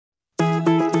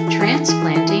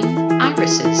transplanting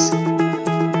irises.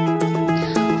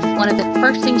 One of the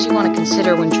first things you want to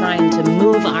consider when trying to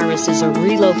move irises or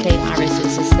relocate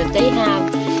irises is that they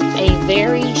have a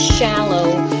very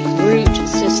shallow root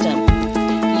system.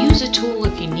 Use a tool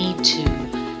if you need to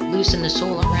loosen the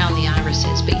soil around the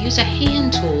irises, but use a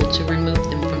hand tool to remove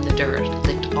them from the dirt.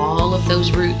 Lift all of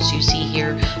those roots you see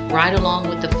here right along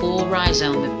with the full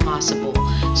rhizome if possible,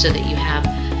 so that you have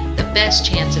the best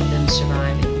chance of them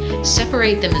surviving.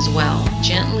 Separate them as well.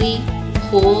 Gently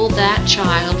pull that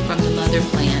child from the mother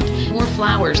plant. More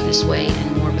flowers this way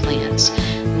and more plants.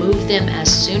 Move them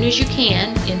as soon as you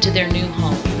can into their new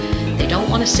home. They don't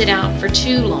want to sit out for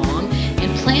too long,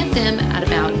 and plant them at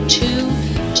about 2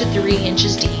 to 3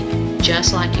 inches deep,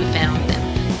 just like you found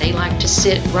them. They like to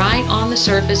sit right on the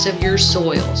surface of your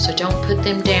soil, so don't put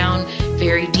them down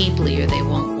very deeply or they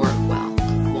won't work well.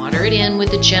 Water it in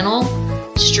with a gentle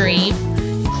stream,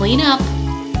 clean up,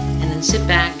 and then sit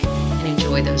back and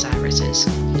enjoy those irises.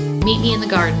 Meet me in the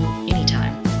garden